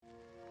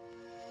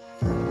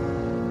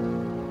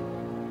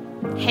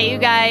Hey, you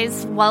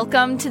guys.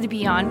 Welcome to the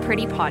Beyond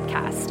Pretty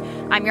podcast.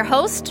 I'm your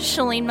host,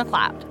 Shalene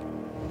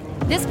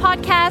McLeod. This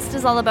podcast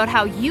is all about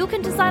how you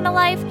can design a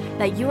life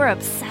that you are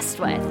obsessed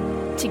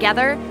with.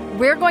 Together,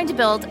 we're going to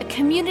build a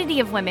community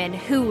of women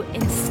who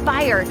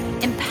inspire,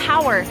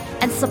 empower,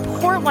 and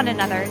support one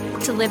another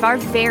to live our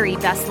very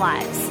best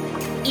lives.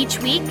 Each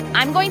week,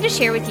 I'm going to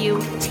share with you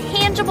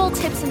tangible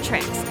tips and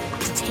tricks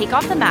to take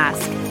off the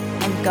mask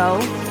and go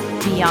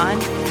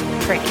beyond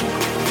pretty.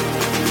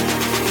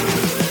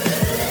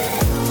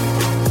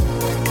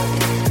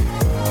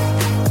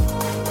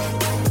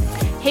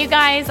 Hey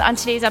guys, on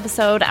today's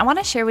episode, I want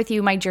to share with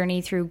you my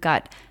journey through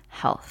gut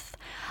health.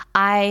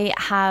 I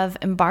have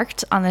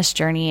embarked on this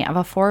journey of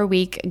a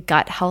 4-week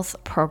gut health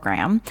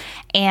program,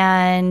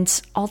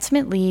 and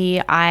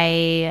ultimately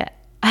I've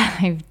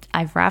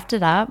wrapped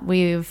it up.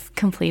 We've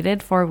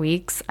completed 4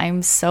 weeks.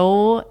 I'm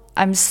so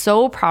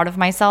proud of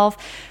myself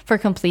for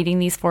completing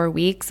these 4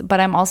 weeks, but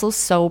I'm also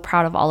so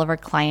proud of all of our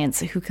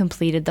clients who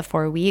completed the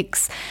 4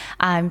 weeks.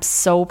 I'm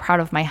so proud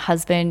of my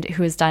husband,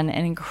 who has done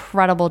an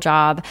incredible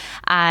job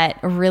at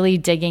really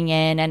digging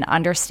in and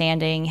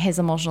understanding his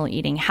emotional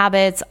eating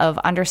habits, of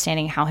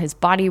understanding how his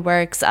body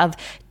works, of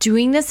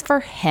doing this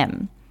for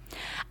him.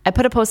 I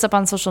put a post up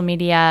on social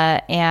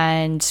media,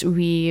 and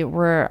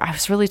I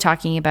was really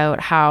talking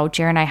about how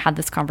Jer and I had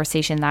this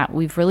conversation that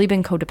we've really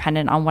been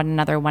codependent on one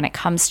another when it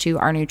comes to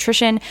our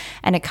nutrition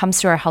and it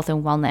comes to our health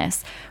and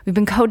wellness. We've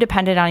been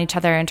codependent on each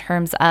other in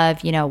terms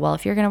of, well,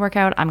 if you're going to work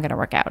out, I'm going to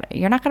work out.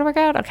 You're not going to work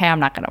out? Okay, I'm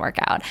not going to work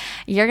out.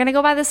 You're going to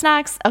go buy the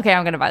snacks? Okay,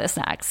 I'm going to buy the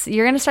snacks.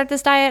 You're going to start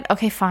this diet?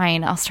 Okay,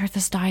 fine, I'll start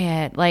this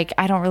diet.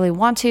 I don't really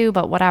want to,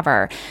 but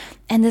whatever.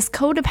 And this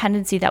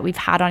codependency that we've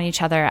had on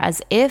each other,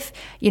 as if,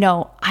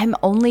 I'm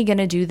only going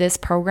to do this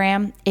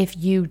program if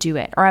you do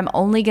it, or I'm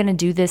only going to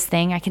do this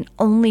thing. I can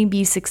only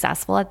be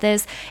successful at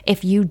this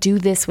if you do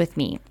this with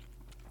me.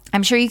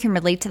 I'm sure you can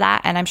relate to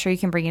that, and I'm sure you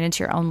can bring it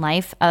into your own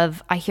life.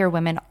 I hear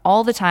women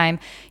all the time,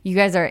 you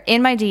guys are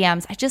in my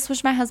DMs, I just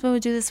wish my husband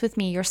would do this with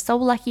me. You're so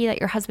lucky that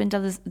your husband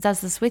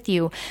does this with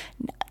you.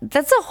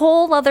 That's a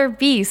whole other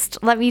beast,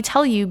 let me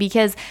tell you,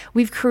 because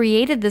we've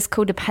created this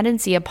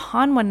codependency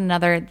upon one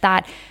another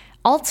that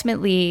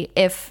ultimately,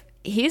 if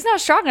he's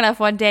not strong enough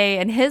one day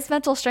and his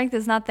mental strength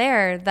is not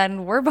there,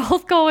 then we're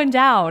both going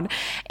down.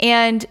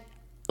 And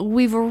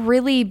we've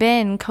really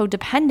been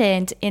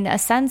codependent in a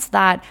sense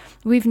that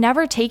we've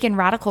never taken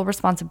radical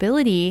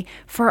responsibility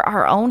for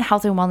our own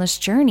health and wellness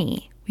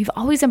journey. We've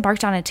always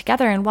embarked on it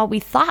together. And while we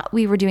thought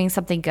we were doing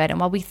something good,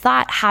 and while we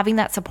thought having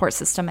that support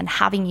system and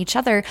having each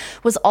other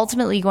was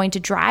ultimately going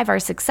to drive our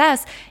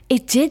success,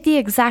 it did the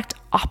exact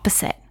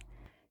opposite.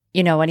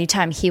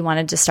 Anytime he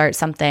wanted to start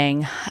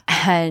something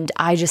and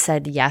I just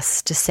said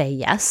yes to say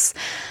yes,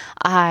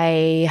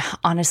 I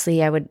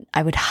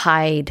would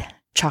hide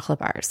chocolate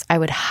bars. I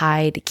would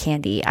hide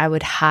candy. I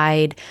would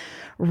hide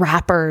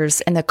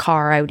wrappers in the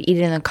car. I would eat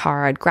it in the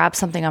car. I'd grab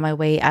something on my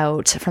way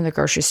out from the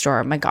grocery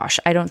store. My gosh,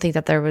 I don't think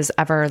that there was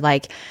ever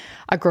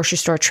a grocery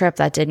store trip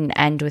that didn't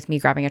end with me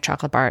grabbing a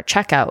chocolate bar at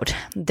checkout.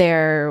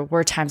 There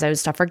were times I would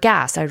stop for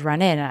gas. I would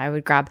run in and I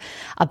would grab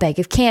a bag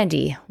of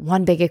candy.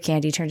 1 bag of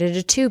candy turned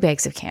into 2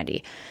 bags of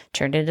candy,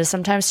 turned into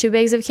sometimes 2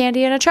 bags of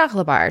candy and a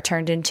chocolate bar,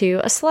 turned into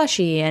a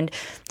slushie and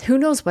who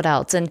knows what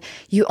else. And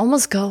you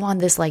almost go on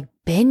this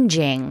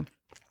binging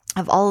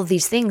of all of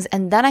these things.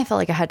 And then I felt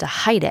like I had to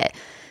hide it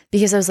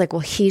because I was like, well,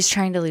 he's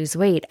trying to lose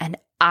weight and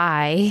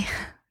I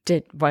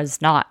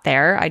was not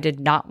there. I did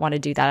not want to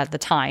do that at the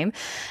time.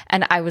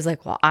 And I was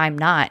like, well, I'm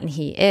not, and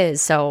he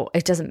is. So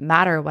it doesn't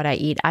matter what I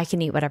eat. I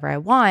can eat whatever I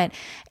want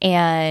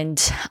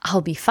and I'll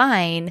be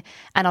fine,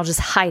 and I'll just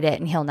hide it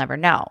and he'll never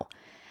know.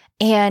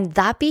 And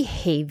that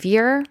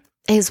behavior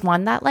is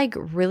one that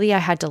really I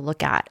had to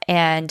look at.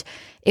 And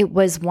it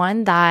was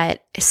one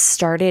that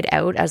started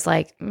out as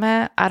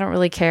meh, I don't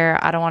really care.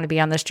 I don't want to be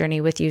on this journey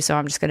with you. So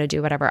I'm just going to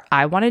do whatever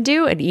I want to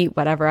do and eat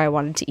whatever I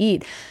wanted to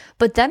eat.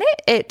 But then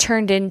it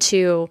turned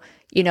into,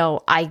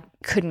 I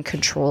couldn't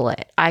control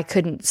it. I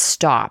couldn't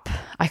stop.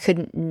 I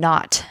couldn't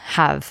not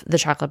have the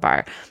chocolate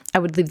bar. I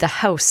would leave the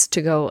house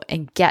to go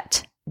and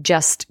get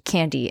just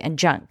candy and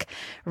junk,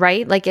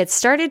 right? It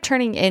started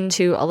turning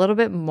into a little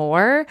bit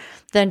more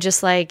than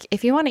just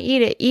if you want to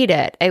eat it, eat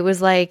it. It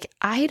was I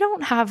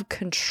don't have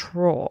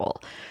control.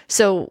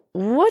 So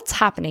what's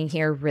happening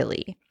here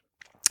really?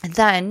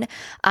 Then,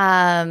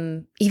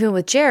 even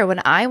with Jer,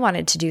 when I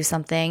wanted to do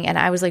something and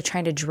I was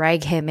trying to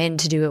drag him in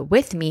to do it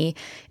with me,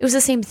 it was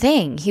the same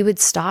thing. He would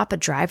stop a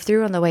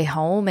drive-through on the way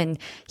home and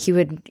he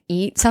would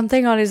eat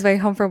something on his way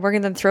home from work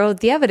and then throw out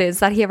the evidence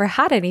that he ever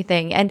had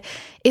anything. And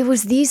it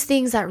was these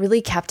things that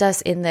really kept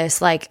us in this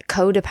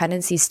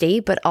codependency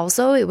state, but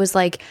also it was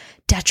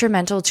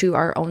detrimental to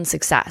our own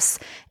success.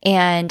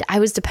 And I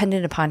was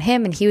dependent upon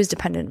him and he was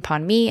dependent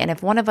upon me. And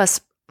if one of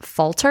us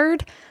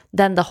faltered,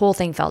 then the whole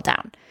thing fell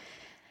down.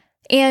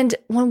 And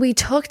when we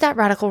took that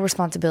radical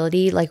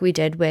responsibility, like we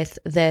did with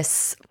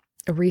this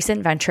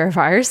recent venture of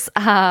ours,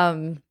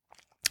 it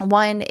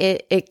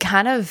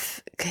kind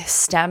of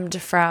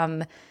stemmed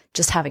from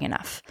just having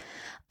enough.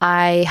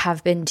 I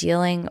have been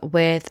dealing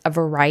with a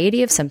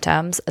variety of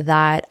symptoms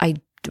that I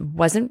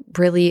wasn't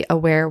really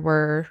aware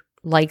were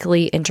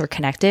likely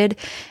interconnected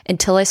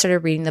until I started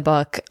reading the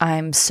book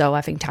I'm So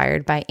Effing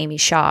Tired by Amy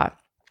Shaw.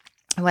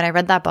 And when I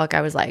read that book,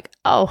 I was like,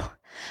 oh,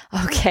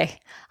 okay.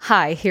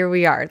 Hi, here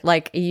we are.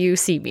 Like, you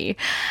see me.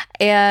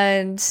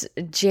 And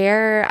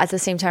Jer, at the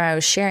same time, I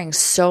was sharing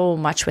so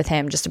much with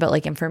him just about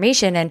like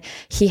information. And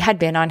he had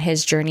been on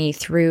his journey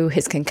through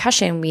his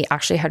concussion. We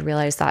actually had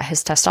realized that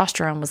his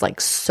testosterone was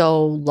like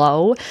so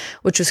low,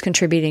 which was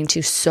contributing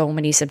to so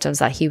many symptoms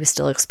that he was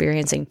still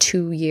experiencing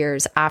 2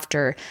 years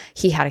after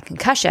he had a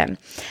concussion.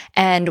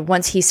 And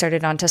once he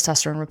started on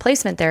testosterone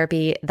replacement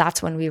therapy,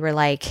 that's when we were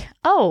like,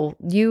 oh,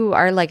 you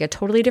are like a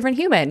totally different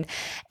human.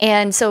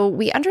 And so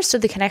we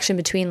understood the connection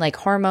between like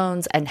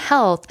hormones and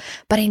health,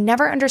 but I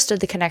never understood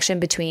the connection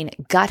between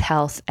gut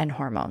health and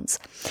hormones.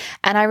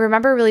 And I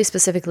remember really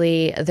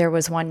specifically, there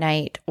was one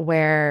night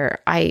where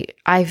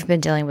I've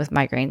been dealing with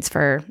migraines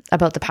for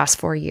about the past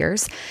 4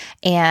 years.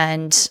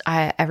 And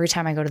every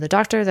time I go to the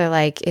doctor, they're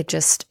like, it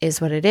just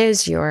is what it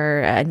is.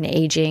 You're an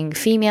aging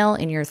female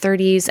in your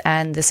 30s,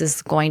 and this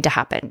is going to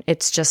happen.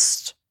 It's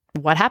just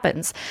what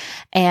happens.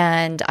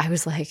 And I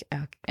was like,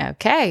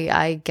 okay,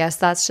 I guess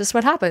that's just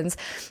what happens.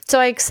 So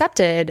I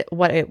accepted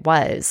what it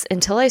was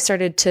until I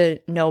started to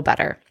know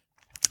better.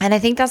 And I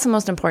think that's the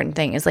most important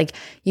thing is like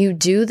you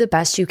do the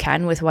best you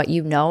can with what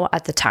you know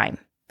at the time.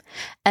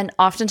 And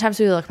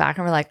oftentimes we look back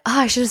and we're like, oh,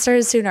 I should have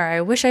started sooner.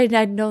 I wish I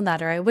had known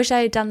that, or I wish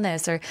I had done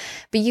this,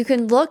 but you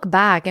can look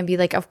back and be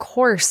like, of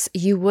course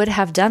you would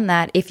have done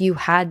that if you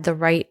had the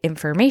right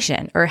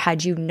information or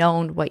had you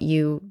known what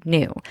you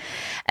knew.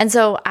 And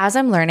so as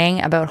I'm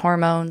learning about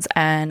hormones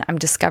and I'm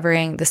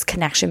discovering this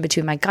connection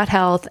between my gut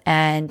health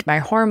and my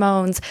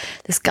hormones,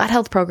 this gut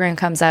health program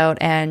comes out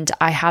and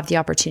I have the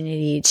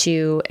opportunity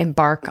to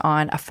embark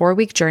on a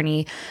 4-week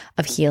journey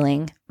of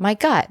healing my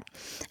gut.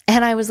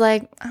 And I was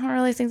like, I don't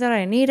really think that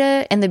I need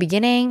it in the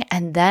beginning.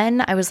 And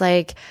then I was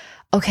like,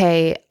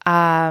 okay,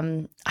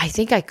 I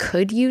think I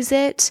could use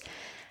it.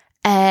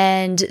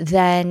 And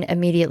then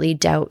immediately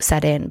doubt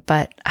set in,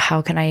 but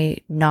how can I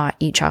not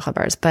eat chocolate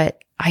bars?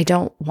 But I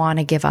don't want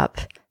to give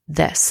up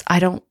this. I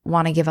don't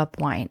want to give up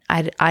wine.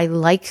 I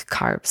like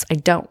carbs. I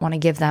don't want to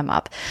give them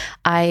up.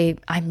 I'm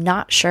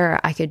not sure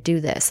I could do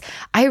this.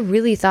 I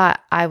really thought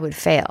I would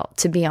fail,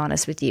 to be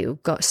honest with you,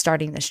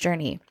 starting this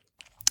journey.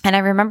 And I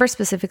remember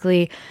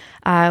specifically,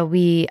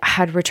 we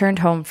had returned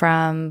home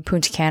from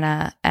Punta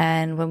Cana.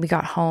 And when we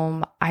got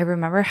home, I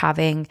remember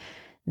having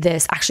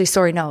this,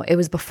 it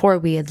was before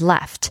we had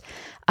left.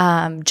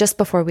 Just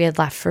before we had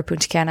left for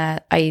Punta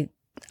Cana, I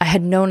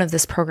had known of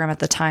this program at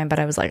the time, but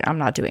I was like, I'm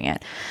not doing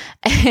it.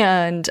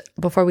 And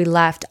before we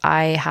left,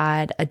 I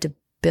had a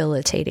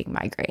debilitating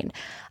migraine.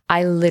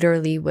 I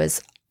literally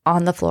was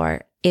on the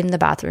floor in the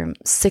bathroom,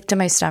 sick to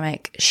my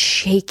stomach,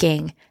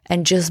 shaking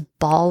and just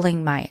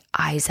bawling my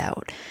eyes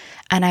out.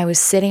 And I was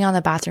sitting on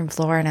the bathroom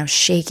floor and I was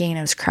shaking and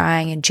I was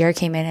crying, and Jared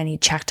came in and he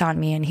checked on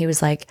me and he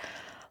was like,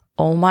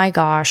 oh my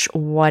gosh,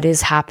 what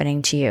is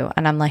happening to you?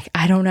 And I'm like,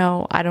 I don't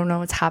know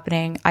what's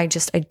happening. I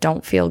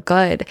don't feel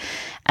good.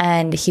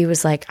 And he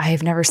was like, I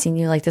have never seen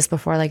you like this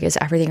before. Like, is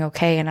everything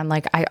okay? And I'm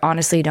like, I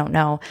honestly don't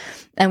know.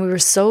 And we were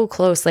so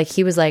close. Like,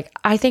 he was like,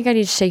 I think I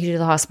need to take you to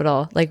the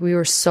hospital. Like, we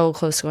were so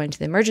close to going to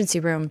the emergency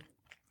room.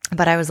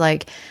 But I was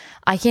like,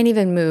 I can't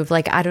even move.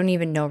 Like, I don't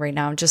even know right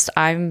now.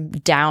 I'm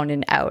down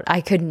and out.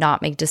 I could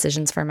not make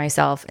decisions for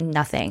myself,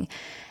 nothing.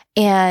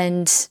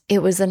 And it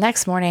was the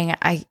next morning,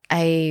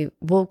 I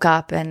woke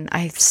up and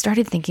I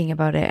started thinking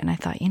about it. And I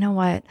thought, you know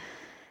what?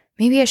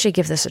 Maybe I should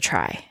give this a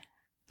try.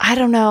 I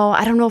don't know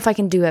if I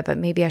can do it, but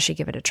maybe I should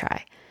give it a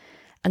try.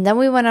 And then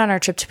we went on our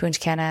trip to Punta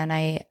Cana. And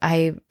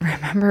I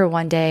remember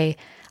one day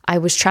I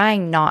was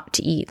trying not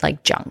to eat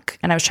like junk,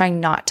 and I was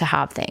trying not to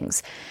have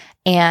things.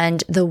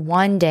 And the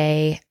one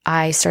day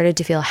I started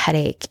to feel a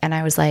headache, and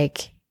I was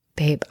like,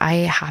 babe, I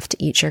have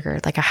to eat sugar.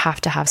 Like, I have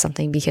to have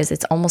something because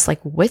it's almost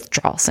like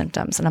withdrawal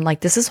symptoms. And I'm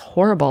like, this is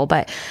horrible,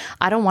 but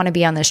I don't want to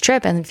be on this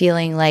trip and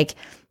feeling like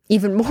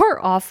even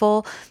more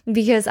awful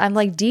because I'm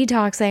like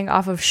detoxing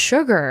off of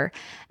sugar.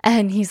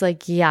 And he's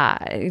like, yeah,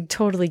 I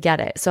totally get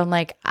it. So I'm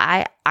like,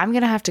 I'm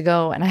going to have to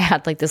go. And I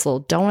had like this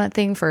little donut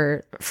thing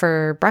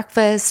for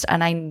breakfast.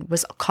 And I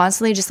was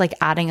constantly just like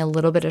adding a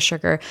little bit of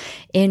sugar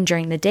in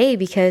during the day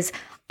because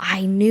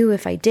I knew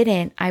if I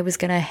didn't, I was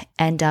going to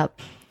end up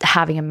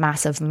having a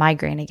massive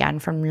migraine again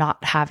from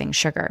not having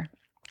sugar.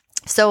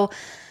 So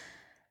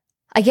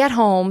I get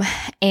home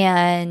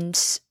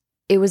and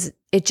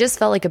it just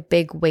felt like a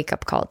big wake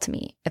up call to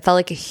me. It felt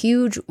like a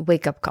huge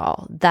wake up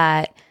call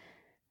that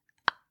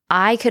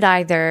I could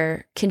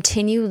either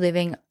continue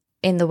living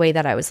in the way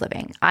that I was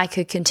living. I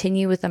could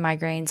continue with the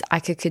migraines. I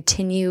could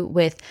continue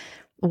with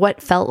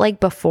what felt like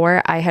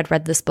before I had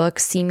read this book,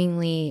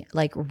 seemingly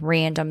like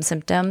random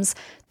symptoms,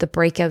 the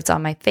breakouts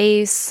on my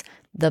face,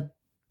 the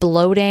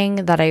bloating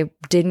that I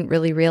didn't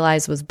really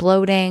realize was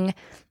bloating,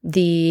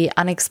 the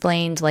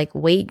unexplained like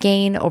weight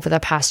gain over the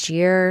past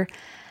year,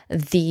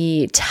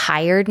 the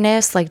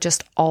tiredness, like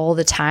just all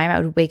the time. I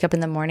would wake up in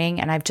the morning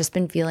and I've just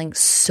been feeling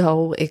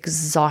so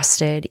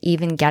exhausted,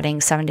 even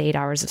getting 7 to 8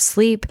 hours of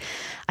sleep.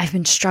 I've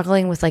been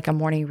struggling with like a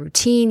morning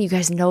routine. You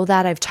guys know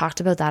that. I've talked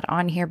about that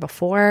on here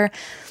before.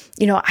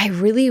 I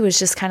really was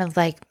just kind of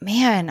like,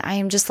 man, I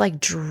am just like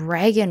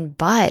dragging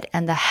butt,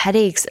 and the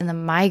headaches and the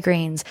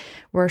migraines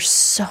were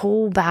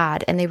so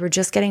bad, and they were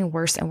just getting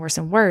worse and worse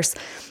and worse.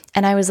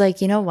 And I was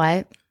like, you know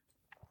what?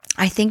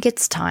 I think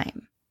it's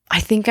time. I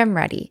think I'm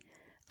ready.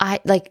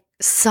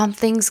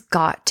 Something's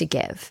got to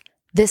give.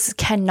 This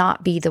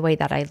cannot be the way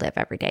that I live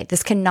every day.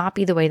 This cannot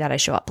be the way that I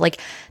show up.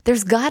 Like,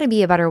 there's got to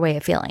be a better way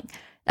of feeling.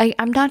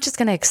 I'm not just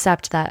going to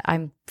accept that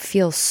I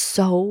feel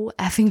so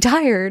effing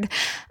tired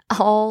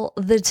all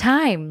the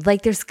time.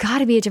 Like, there's got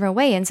to be a different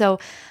way. And so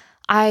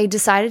I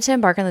decided to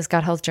embark on this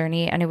gut health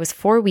journey, and it was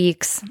 4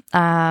 weeks.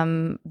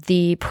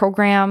 The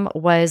program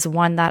was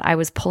one that I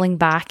was pulling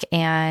back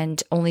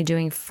and only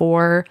doing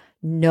 4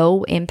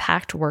 no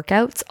impact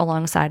workouts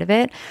alongside of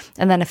it,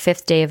 and then a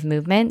 5th day of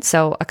movement.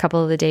 So a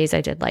couple of the days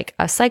I did like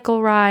a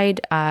cycle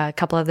ride, a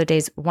couple of the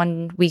days,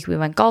 one week we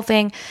went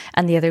golfing,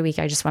 and the other week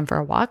I just went for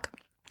a walk.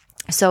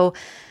 So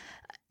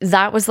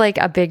that was like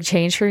a big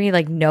change for me,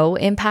 like no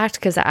impact,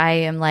 because I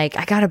am like,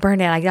 I got to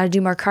burn it. I got to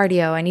do more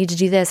cardio. I need to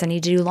do this. I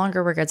need to do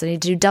longer workouts. I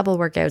need to do double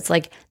workouts.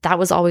 Like, that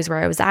was always where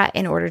I was at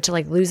in order to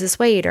like lose this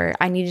weight, or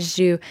I needed to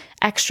do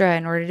extra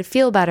in order to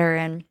feel better.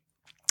 And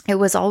it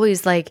was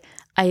always like,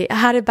 I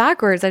had it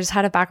backwards. I just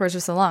had it backwards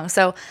for so long.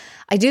 So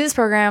I do this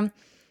program.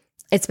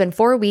 It's been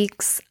 4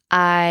 weeks.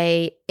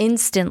 I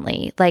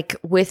instantly, like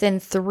within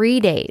 3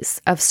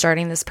 days of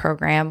starting this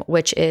program,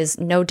 which is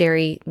no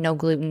dairy, no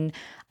gluten,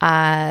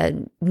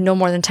 no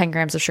more than 10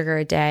 grams of sugar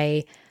a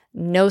day,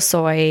 no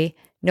soy,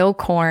 no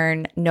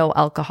corn, no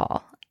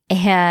alcohol.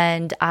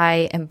 And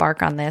I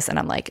embark on this and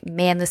I'm like,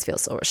 man, this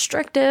feels so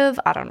restrictive.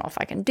 I don't know if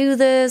I can do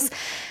this.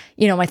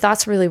 My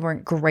thoughts really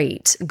weren't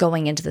great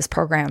going into this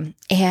program.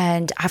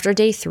 And after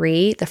day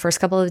 3, the first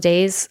couple of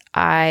days,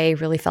 I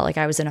really felt like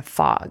I was in a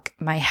fog.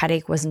 My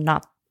headache was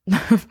not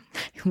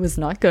it was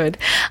not good.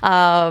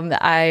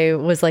 I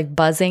was like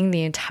buzzing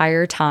the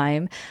entire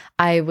time.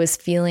 I was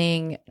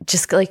feeling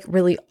just like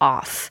really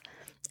off.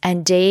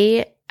 And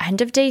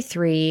end of day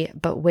 3,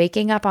 but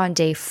waking up on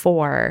day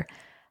 4,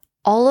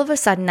 all of a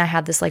sudden I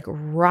had this like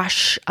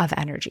rush of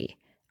energy.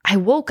 I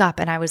woke up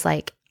and I was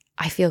like,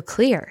 I feel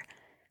clear.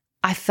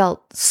 I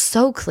felt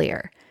so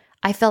clear.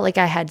 I felt like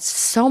I had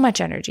so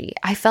much energy.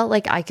 I felt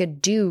like I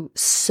could do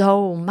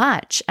so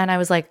much. And I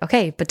was like,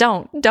 okay, but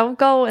don't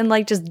go and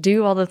like just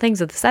do all the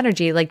things with this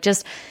energy. Like,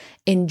 just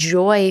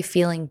enjoy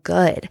feeling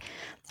good.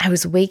 I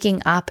was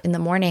waking up in the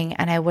morning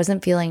and I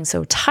wasn't feeling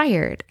so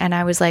tired. And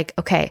I was like,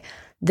 okay,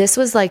 this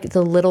was like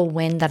the little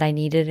win that I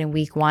needed in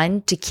week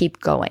 1 to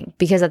keep going.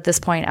 Because at this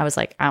point I was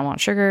like, I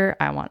want sugar,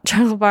 I want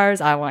chocolate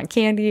bars, I want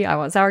candy, I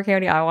want sour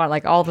candy, I want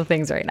like all the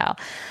things right now.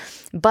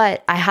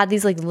 But I had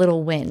these like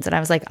little wins and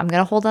I was like, I'm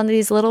going to hold on to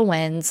these little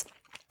wins.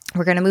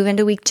 We're going to move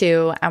into week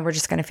 2 and we're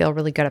just going to feel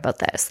really good about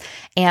this.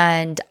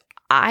 And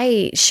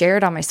I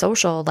shared on my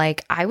social,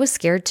 like, I was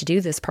scared to do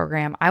this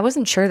program. I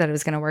wasn't sure that it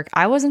was going to work.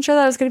 I wasn't sure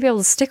that I was going to be able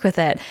to stick with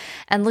it.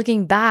 And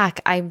looking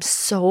back, I'm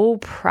so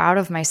proud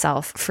of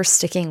myself for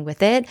sticking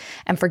with it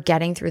and for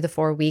getting through the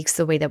 4 weeks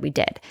the way that we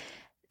did.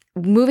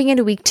 Moving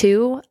into week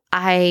 2,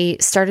 I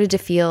started to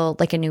feel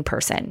like a new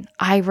person.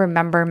 I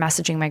remember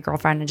messaging my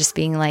girlfriend and just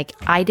being like,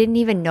 I didn't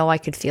even know I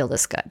could feel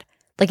this good.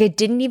 Like, I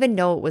didn't even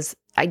know it was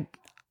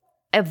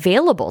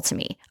available to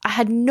me. I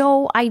had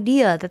no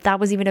idea that that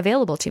was even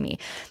available to me.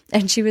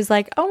 And she was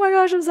like, oh my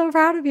gosh, I'm so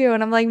proud of you.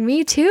 And I'm like,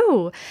 me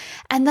too.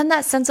 And then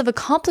that sense of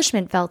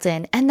accomplishment felt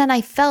in. And then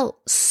I felt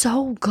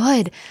so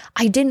good.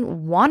 I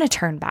didn't want to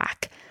turn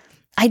back.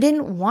 I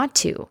didn't want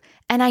to.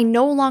 And I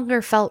no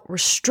longer felt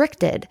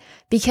restricted,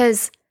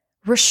 because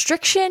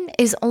restriction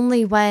is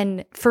only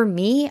when, for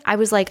me, I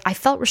was like, I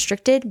felt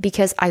restricted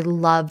because I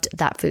loved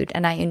that food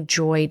and I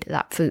enjoyed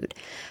that food.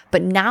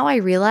 But now I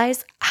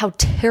realize how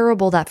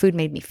terrible that food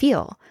made me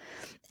feel.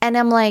 And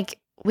I'm like,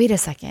 wait a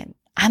second.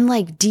 I'm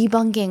like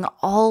debunking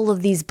all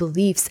of these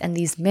beliefs and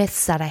these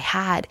myths that I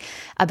had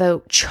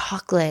about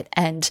chocolate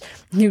and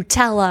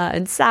Nutella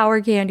and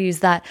sour candies,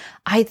 that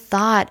I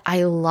thought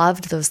I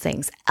loved those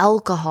things.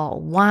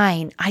 Alcohol,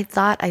 wine, I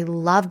thought I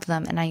loved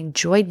them and I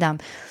enjoyed them,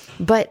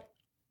 but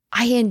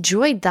I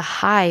enjoyed the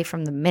high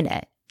from the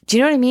minute. Do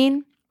you know what I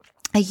mean?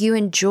 Like, you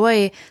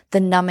enjoy the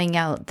numbing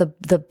out,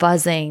 the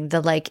buzzing, the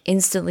like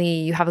instantly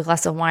you have a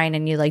glass of wine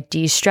and you like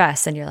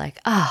de-stress and you're like,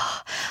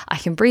 oh, I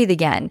can breathe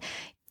again.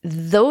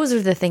 Those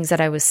are the things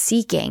that I was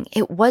seeking.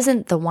 It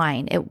wasn't the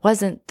wine. It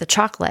wasn't the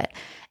chocolate.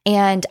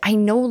 And I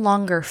no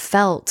longer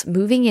felt,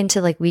 moving into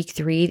like week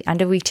 3,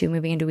 end of week 2,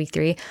 moving into week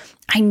 3,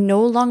 I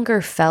no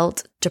longer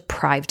felt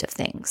deprived of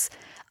things.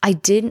 I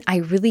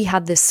really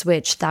had this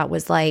switch that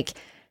was like,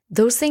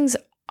 those things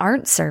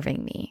aren't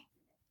serving me.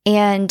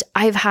 And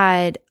I've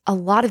had a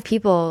lot of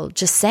people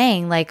just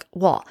saying like,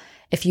 well,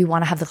 if you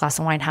want to have the glass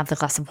of wine, have the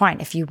glass of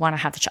wine. If you want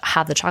to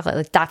have the chocolate,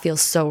 like, that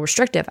feels so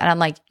restrictive. And I'm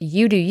like,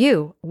 you do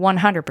you,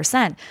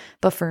 100%.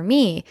 But for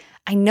me,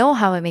 I know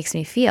how it makes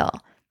me feel.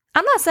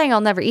 I'm not saying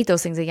I'll never eat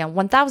those things again.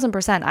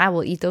 1000% I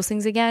will eat those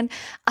things again.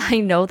 I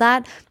know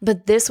that.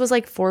 But this was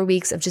like 4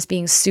 weeks of just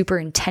being super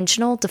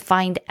intentional to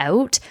find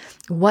out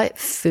what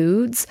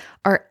foods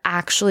are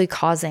actually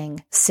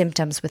causing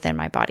symptoms within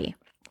my body.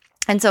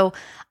 And so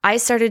I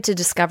started to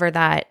discover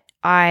that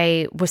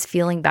I was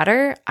feeling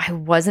better. I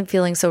wasn't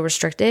feeling so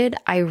restricted.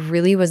 I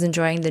really was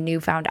enjoying the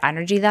newfound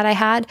energy that I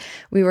had.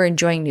 We were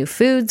enjoying new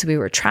foods. We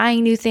were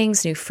trying new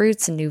things, new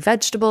fruits and new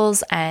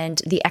vegetables, and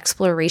the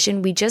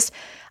exploration.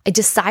 I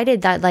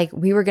decided that like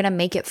we were going to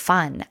make it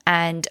fun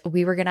and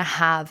we were going to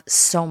have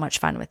so much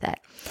fun with it.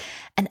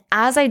 And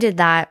as I did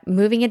that,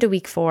 moving into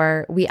week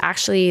 4, we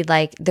actually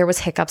there was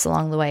hiccups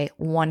along the way,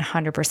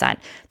 100%.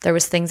 There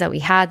was things that we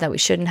had that we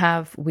shouldn't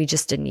have. We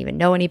just didn't even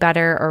know any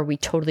better, or we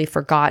totally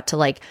forgot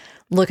to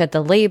look at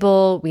the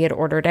label. We had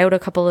ordered out a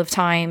couple of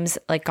times,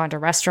 gone to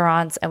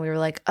restaurants, and we were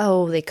like,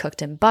 oh, they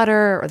cooked in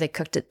butter or they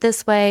cooked it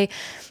this way.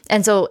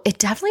 And so it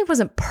definitely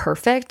wasn't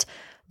perfect,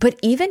 but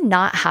even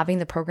not having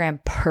the program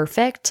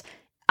perfect,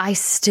 I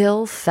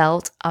still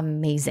felt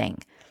amazing.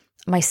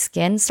 My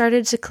skin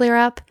started to clear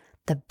up.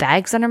 The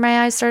bags under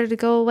my eyes started to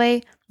go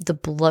away. The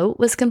bloat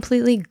was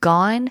completely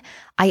gone.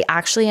 I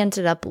actually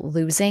ended up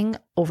losing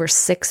over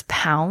 6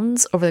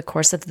 pounds over the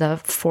course of the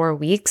 4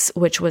 weeks,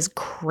 which was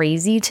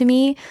crazy to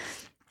me.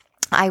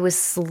 I was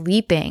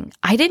sleeping.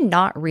 I did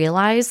not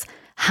realize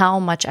how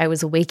much I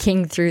was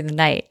waking through the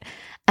night.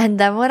 And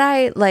then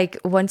when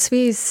once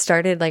we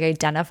started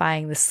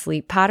identifying the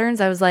sleep patterns,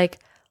 I was like,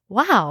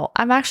 wow,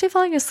 I'm actually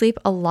falling asleep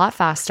a lot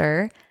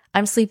faster.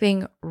 I'm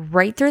sleeping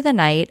right through the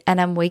night and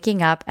I'm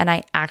waking up and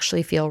I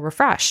actually feel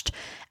refreshed.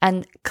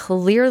 And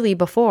clearly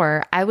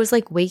before, I was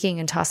waking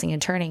and tossing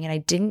and turning and I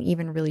didn't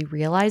even really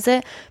realize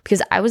it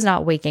because I was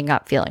not waking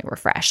up feeling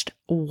refreshed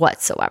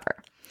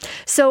whatsoever.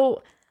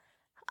 So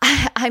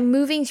I'm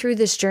moving through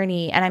this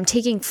journey and I'm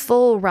taking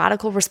full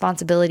radical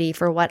responsibility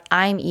for what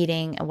I'm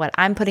eating and what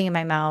I'm putting in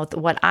my mouth,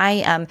 what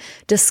I am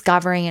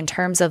discovering in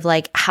terms of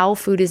how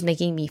food is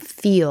making me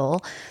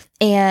feel.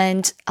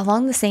 And at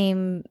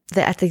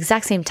the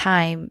exact same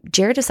time,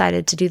 Jared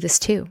decided to do this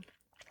too.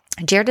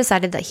 Jared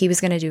decided that he was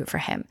going to do it for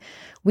him.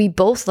 We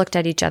both looked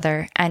at each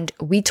other and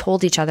we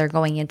told each other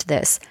going into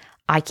this,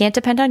 I can't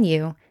depend on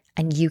you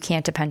and you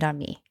can't depend on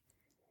me.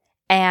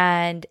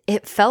 And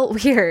it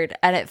felt weird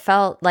and it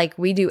felt like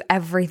we do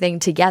everything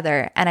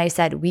together. And I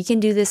said, we can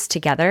do this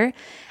together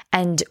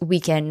and we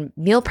can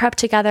meal prep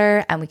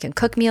together and we can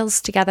cook meals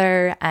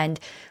together and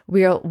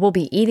we'll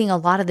be eating a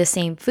lot of the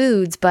same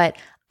foods, but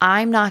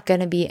I'm not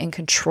going to be in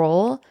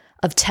control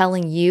of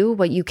telling you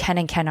what you can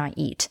and cannot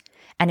eat.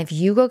 And if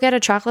you go get a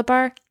chocolate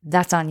bar,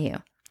 that's on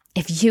you.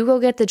 If you go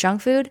get the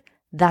junk food,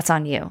 that's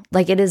on you.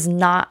 It is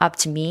not up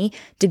to me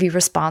to be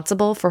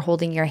responsible for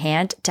holding your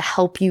hand to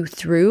help you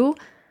through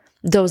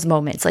those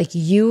moments.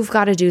 You've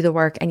got to do the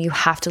work and you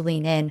have to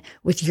lean in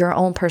with your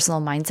own personal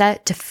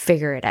mindset to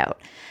figure it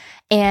out.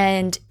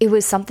 And it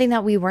was something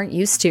that we weren't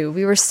used to.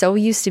 We were so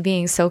used to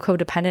being so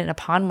codependent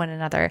upon one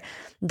another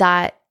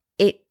that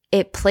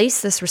it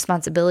placed this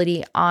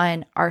responsibility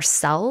on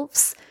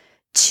ourselves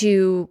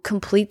to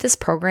complete this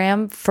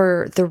program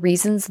for the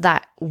reasons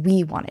that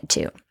we wanted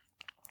to.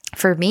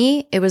 For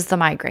me, it was the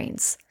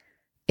migraines.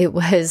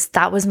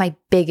 That was my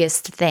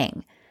biggest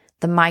thing.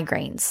 The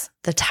migraines,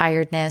 the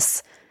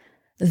tiredness,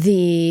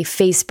 the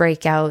face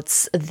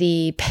breakouts,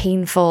 the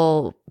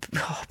painful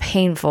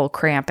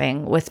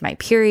cramping with my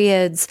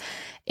periods.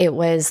 It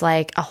was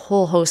a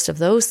whole host of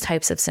those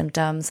types of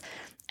symptoms.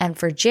 And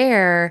for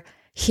Jer,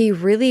 he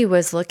really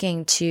was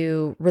looking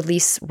to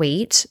release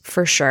weight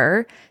for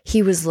sure.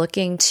 He was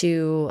looking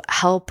to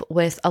help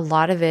with a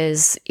lot of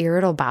his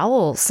irritable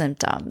bowel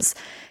symptoms.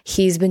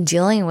 He's been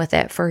dealing with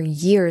it for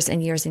years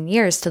and years and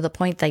years to the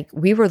point that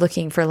we were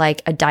looking for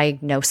a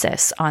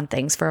diagnosis on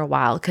things for a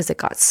while because it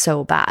got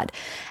so bad.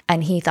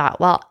 And he thought,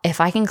 well, if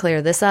I can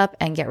clear this up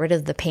and get rid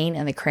of the pain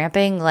and the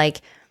cramping,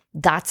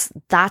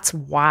 that's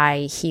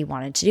why he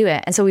wanted to do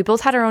it. And so we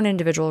both had our own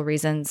individual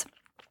reasons.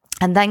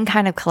 And then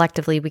kind of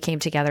collectively, we came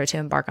together to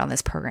embark on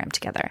this program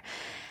together.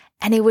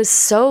 And it was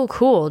so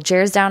cool.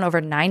 Jared's down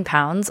over 9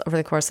 pounds over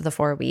the course of the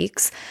 4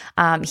 weeks.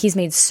 He's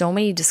made so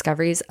many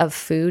discoveries of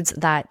foods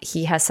that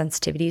he has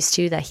sensitivities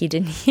to that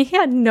he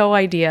had no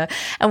idea.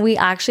 And we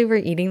actually were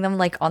eating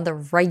them on the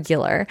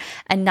regular.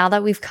 And now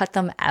that we've cut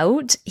them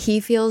out,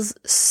 he feels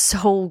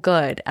so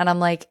good. And I'm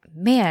like,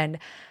 man,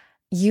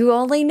 you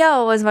only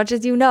know as much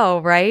as you know,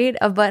 right?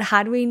 But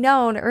had we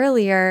known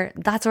earlier,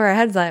 that's where our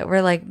head's at.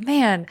 We're like,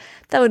 man,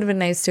 that would have been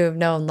nice to have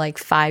known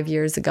 5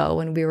 years ago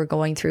when we were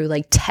going through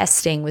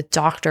testing with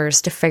doctors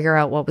to figure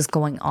out what was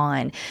going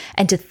on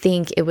and to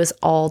think it was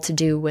all to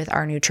do with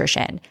our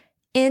nutrition.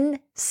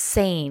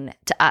 Insane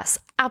to us.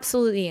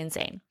 Absolutely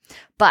insane.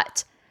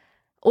 But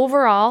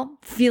overall,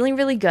 feeling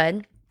really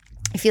good.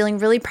 feeling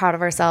really proud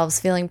of ourselves,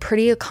 feeling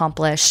pretty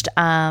accomplished.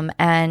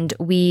 And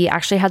we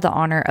actually had the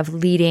honor of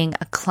leading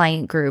a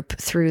client group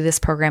through this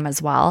program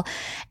as well.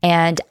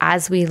 And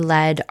as we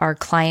led our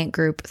client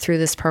group through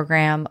this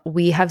program,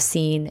 we have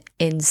seen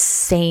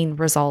insane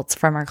results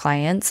from our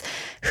clients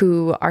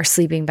who are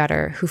sleeping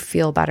better, who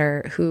feel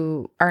better,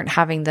 who aren't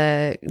having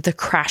the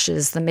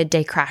crashes, the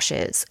midday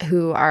crashes,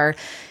 who are,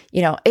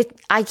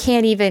 I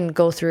can't even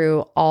go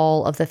through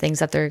all of the things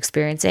that they're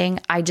experiencing.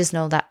 I just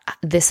know that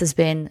this has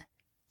been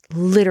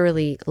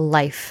literally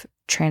life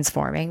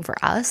transforming for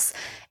us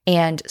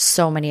and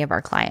so many of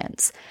our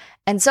clients.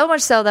 And so much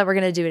so that we're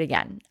going to do it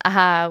again.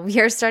 We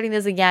are starting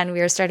this again.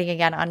 We are starting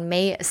again on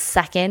May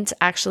 2nd,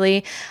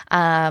 actually.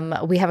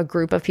 We have a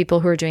group of people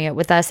who are doing it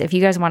with us. If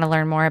you guys want to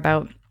learn more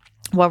about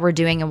what we're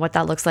doing and what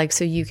that looks like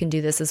so you can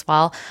do this as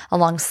well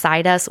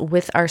alongside us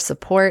with our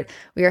support,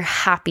 we are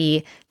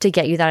happy to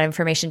get you that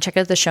information. Check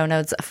out the show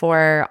notes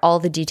for all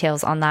the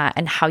details on that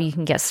and how you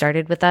can get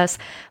started with us.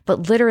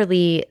 But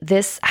literally,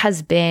 this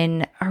has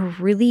been a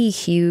really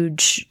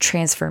huge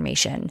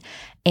transformation.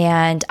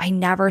 And I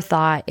never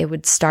thought it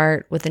would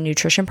start with a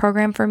nutrition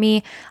program for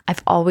me.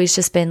 I've always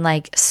just been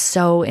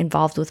so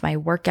involved with my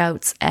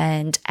workouts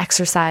and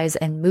exercise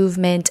and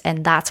movement.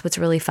 And that's what's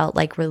really felt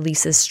like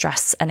releases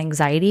stress and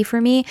anxiety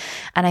for me.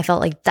 And I felt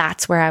like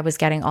that's where I was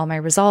getting all my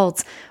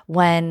results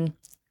when,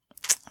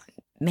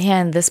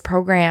 man, this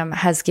program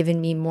has given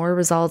me more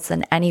results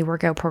than any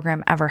workout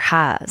program ever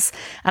has.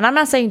 And I'm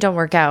not saying don't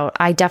work out.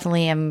 I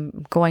definitely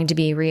am going to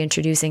be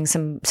reintroducing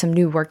some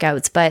new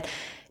workouts, but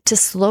to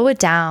slow it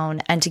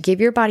down and to give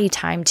your body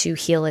time to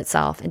heal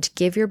itself and to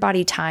give your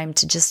body time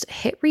to just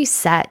hit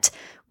reset,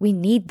 we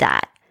need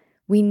that.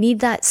 We need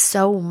that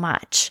so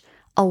much.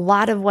 A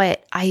lot of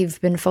what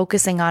I've been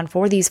focusing on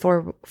for these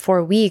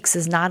four weeks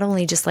is not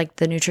only just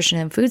the nutrition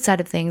and food side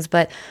of things,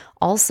 but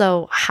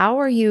also how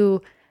are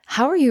you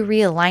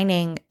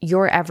realigning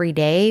your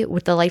everyday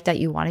with the life that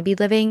you want to be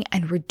living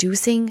and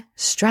reducing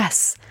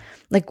stress?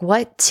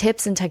 What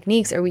tips and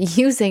techniques are we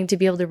using to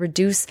be able to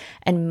reduce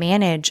and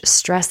manage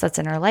stress that's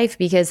in our life?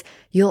 Because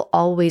you'll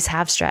always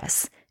have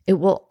stress. It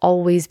will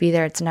always be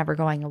there. It's never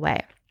going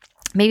away.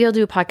 Maybe I'll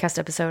do a podcast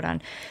episode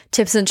on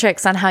tips and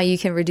tricks on how you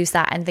can reduce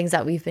that and things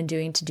that we've been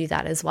doing to do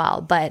that as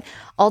well. But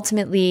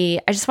ultimately,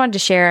 I just wanted to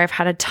share, I've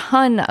had a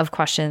ton of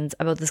questions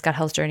about this gut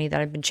health journey that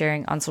I've been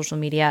sharing on social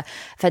media.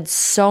 I've had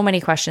so many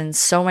questions,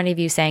 so many of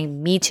you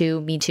saying, me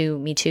too, me too,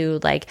 me too.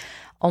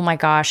 Oh my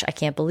gosh, I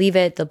can't believe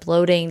it. The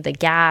bloating, the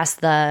gas,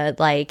 the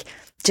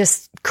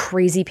just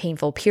crazy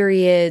painful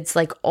periods,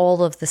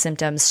 all of the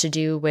symptoms to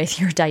do with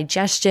your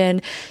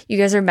digestion. You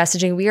guys are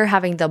messaging. We are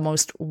having the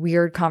most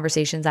weird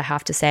conversations, I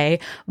have to say,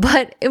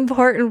 but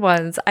important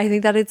ones. I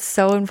think that it's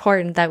so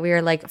important that we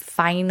are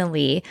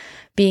finally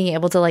being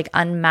able to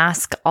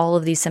unmask all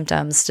of these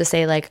symptoms to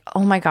say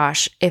oh my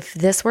gosh, if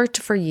this worked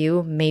for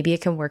you, maybe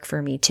it can work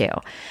for me too.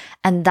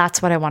 And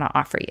that's what I want to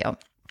offer you.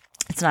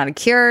 It's not a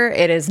cure.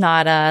 It is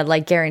not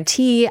a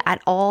guarantee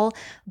at all.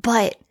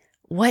 But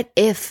what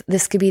if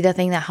this could be the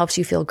thing that helps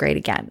you feel great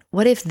again?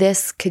 What if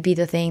this could be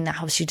the thing that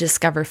helps you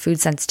discover food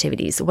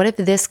sensitivities? What if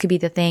this could be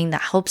the thing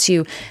that helps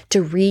you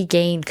to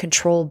regain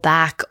control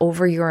back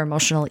over your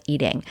emotional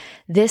eating?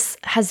 This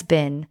has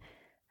been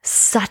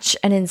such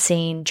an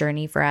insane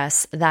journey for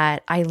us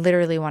that I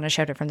literally want to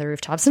shout it from the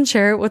rooftops and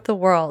share it with the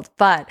world.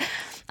 But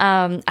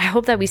I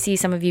hope that we see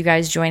some of you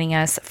guys joining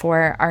us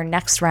for our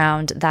next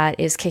round that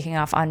is kicking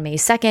off on May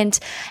 2nd.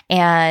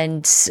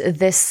 And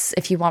this,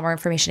 if you want more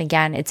information,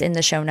 again, it's in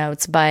the show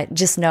notes, but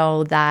just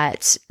know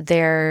that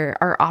there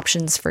are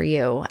options for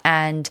you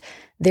and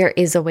there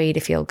is a way to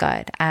feel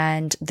good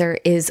and there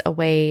is a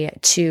way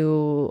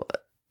to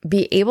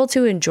be able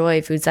to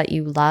enjoy foods that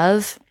you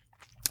love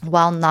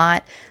while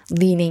not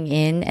leaning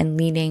in and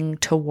leaning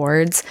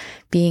towards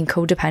being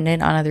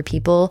codependent on other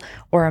people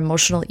or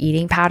emotional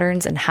eating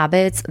patterns and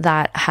habits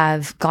that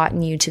have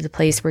gotten you to the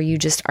place where you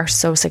just are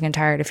so sick and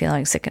tired of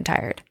feeling sick and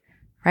tired,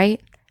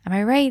 right? Am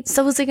I right?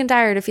 So sick and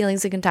tired of feeling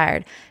sick and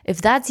tired. If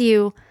that's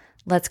you,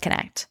 let's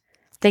connect.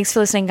 Thanks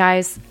for listening,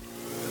 guys.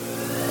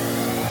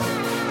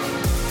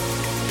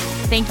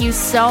 Thank you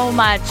so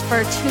much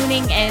for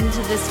tuning in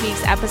to this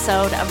week's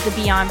episode of the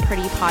Beyond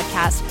Pretty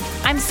podcast.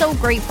 I'm so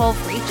grateful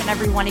for each and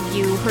every one of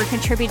you who are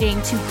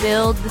contributing to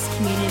build this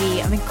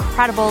community of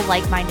incredible,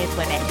 like-minded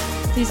women.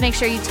 Please make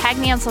sure you tag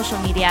me on social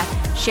media,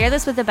 share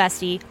this with a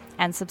bestie,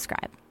 and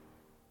subscribe.